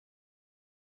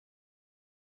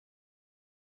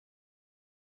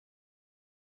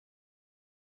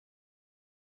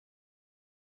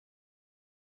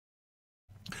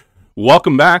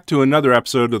Welcome back to another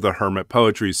episode of the Hermit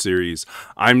Poetry Series.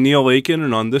 I'm Neil Aitken,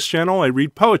 and on this channel I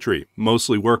read poetry,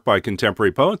 mostly work by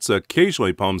contemporary poets,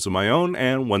 occasionally poems of my own,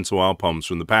 and once in a while poems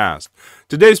from the past.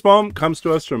 Today's poem comes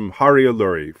to us from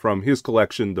Alluri from his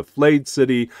collection The Flayed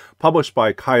City, published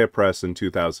by CiCAC Press in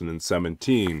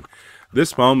 2017.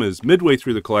 This poem is midway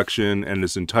through the collection and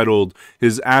is entitled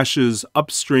His Ashes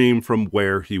Upstream from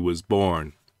Where He Was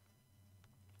Born.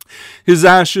 His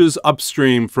ashes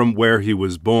upstream from where he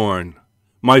was born.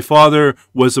 My father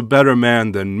was a better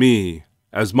man than me,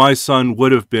 as my son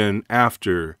would have been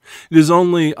after. It is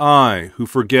only I who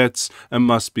forgets and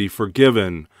must be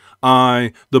forgiven.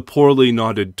 I, the poorly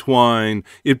knotted twine,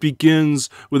 it begins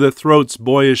with a throat's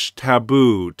boyish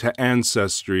taboo to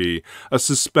ancestry, a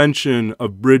suspension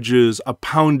of bridges, a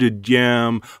pounded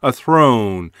yam, a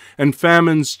throne, and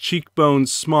famine's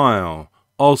cheekbones smile.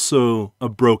 Also a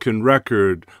broken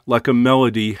record, like a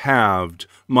melody halved.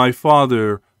 My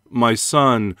father, my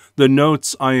son, the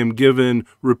notes I am given,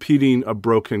 repeating a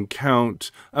broken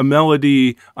count. A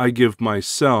melody I give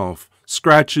myself,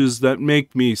 scratches that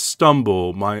make me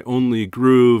stumble, my only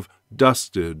groove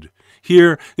dusted.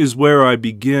 Here is where I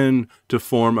begin to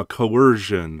form a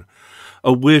coercion,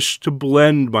 a wish to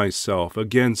blend myself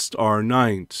against our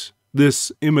night.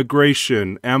 This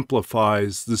immigration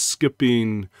amplifies the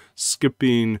skipping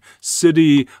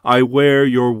city. I wear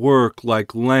your work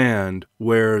like land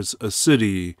wears a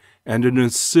city, and in a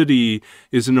city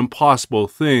is an impossible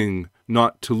thing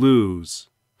not to lose.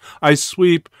 I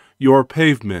sweep your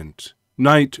pavement.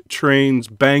 Night trains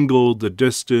bangle the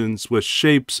distance with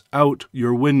shapes out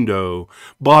your window,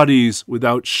 bodies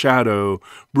without shadow,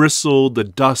 bristle the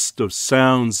dust of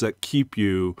sounds that keep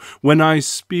you. When I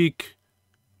speak,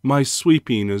 my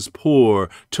sweeping is poor,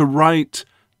 to write,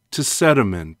 to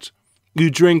sediment.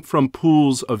 You drink from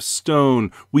pools of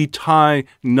stone. We tie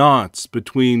knots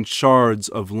between shards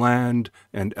of land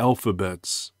and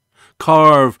alphabets.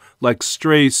 Carve, like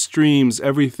stray streams,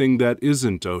 everything that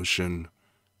isn't ocean.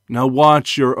 Now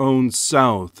watch your own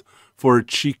south for a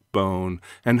cheekbone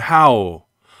and howl.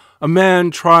 A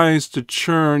man tries to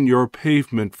churn your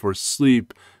pavement for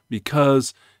sleep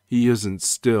because he isn't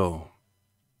still.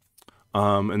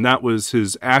 And that was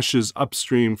His Ashes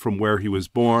Upstream from Where He Was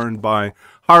Born by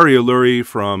Alluri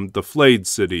from The Flayed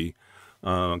City,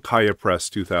 CiCAC Press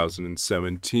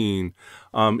 2017.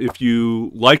 If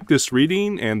you like this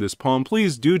reading and this poem,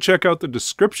 please do check out the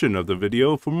description of the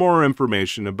video for more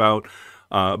information about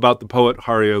the poet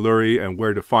Alluri and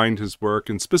where to find his work,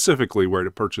 and specifically where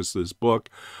to purchase this book.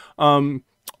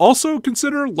 Also,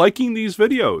 consider liking these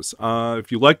videos.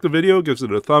 If you like the video, give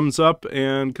it a thumbs up,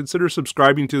 and consider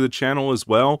subscribing to the channel as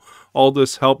well. All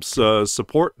this helps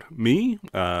support me.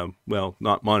 Well,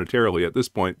 not monetarily at this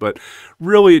point, but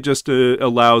really it just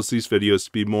allows these videos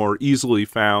to be more easily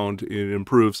found. It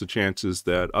improves the chances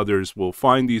that others will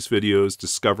find these videos,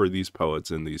 discover these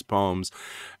poets and these poems.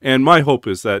 And my hope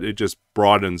is that it just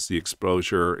broadens the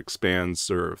exposure, expands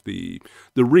sort of the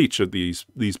reach of these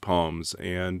poems,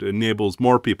 and enables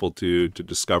more people to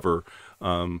discover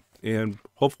and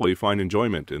hopefully find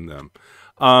enjoyment in them.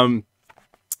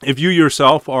 If you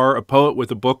yourself are a poet with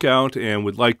a book out and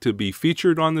would like to be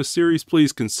featured on this series,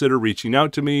 please consider reaching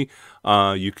out to me.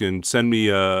 You can send me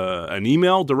an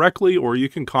email directly, or you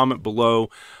can comment below.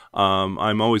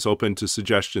 I'm always open to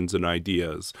suggestions and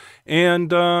ideas.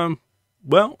 And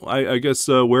well, I guess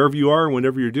wherever you are,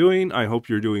 whenever you're doing, I hope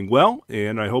you're doing well,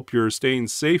 and I hope you're staying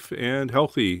safe and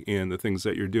healthy in the things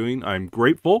that you're doing. I'm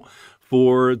grateful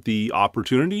for the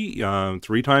opportunity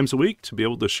 3 times a week to be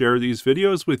able to share these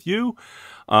videos with you.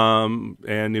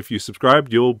 And if you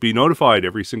subscribe, you'll be notified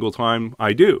every single time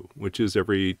I do, which is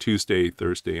every Tuesday,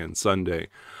 Thursday, and Sunday.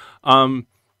 Well,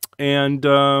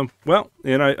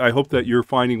 and I hope that you're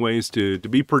finding ways to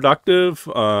be productive,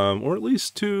 or at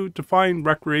least to find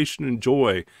recreation and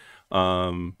joy,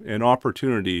 and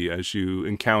opportunity as you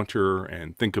encounter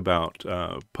and think about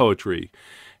poetry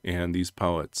and these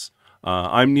poets.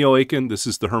 I'm Neil Aitken. This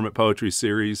is the Hermit Poetry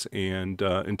Series, and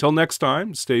until next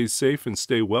time, stay safe and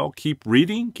stay well. Keep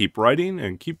reading, keep writing,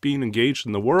 and keep being engaged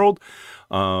in the world,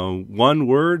 one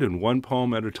word and one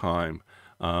poem at a time.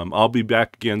 I'll be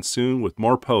back again soon with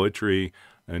more poetry.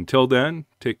 Until then,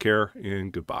 take care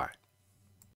and goodbye.